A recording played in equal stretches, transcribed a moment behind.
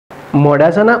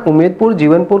મોડાસાના ઉમેદપુર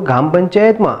જીવનપુર ગ્રામ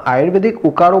પંચાયતમાં આયુર્વેદિક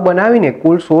ઉકાળો બનાવીને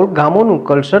કુલ 16 ગામોનું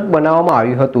ક્લસ્ટર બનાવવામાં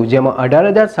આવ્યું હતું, જેમાં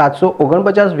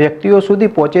 18,749 વ્યક્તિઓ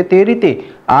સુધી પહોંચે તે રીતે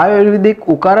આ આયુર્વેદિક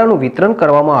ઉકાળાનું વિતરણ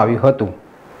કરવામાં આવ્યું હતું.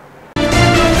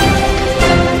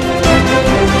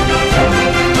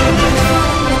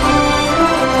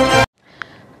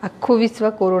 આખું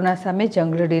વિશ્વ કોરોના સામે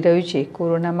જંગ લડી રહ્યું છે.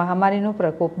 કોરોના મહામારીનો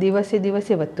પ્રકોપ દિવસે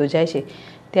દિવસે વધતો જાય છે,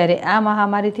 ત્યારે આ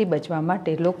મહામારીથી બચવા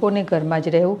માટે લોકોને ઘરમાં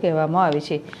જ રહેવું કહેવામાં આવે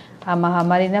છે. આ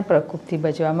મહામારીના પ્રકોપથી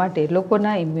બચવા માટે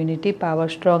લોકોના ઇમ્યુનિટી પાવર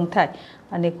સ્ટ્રોંગ થાય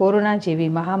અને કોરોના જેવી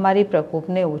મહામારી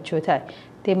પ્રકોપને ઓછો થાય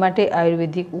તે માટે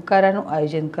આયુર્વેદિક ઉકાળાનું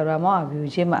આયોજન કરવામાં આવ્યું,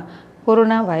 જેમાં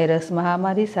કોરોના વાયરસ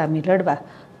મહામારી સામે લડવા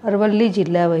અરવલ્લી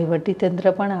જિલ્લા વહીવટીતંત્ર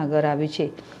પણ આગળ આવ્યું છે.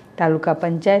 તાલુકા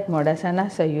પંચાયત મોડાસાના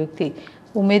સહયોગથી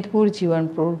ઉમેદપુર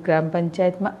જીવનપુર ગ્રામ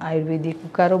પંચાયતમાં આયુર્વેદિક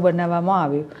ઉકાળો બનાવવામાં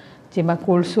આવ્યો, જેમાં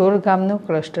કુલ 16 ગામનું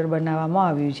ક્લસ્ટર બનાવવામાં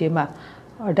આવ્યું, જેમાં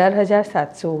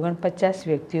 18,749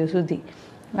 વ્યક્તિઓ સુધી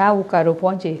આ ઉકાળો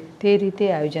પહોંચે તે રીતે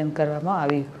આયોજન કરવામાં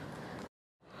આવ્યું.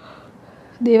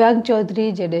 દેવાંગ ચૌધરી,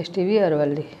 ZSTV,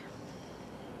 અરવલ્લી.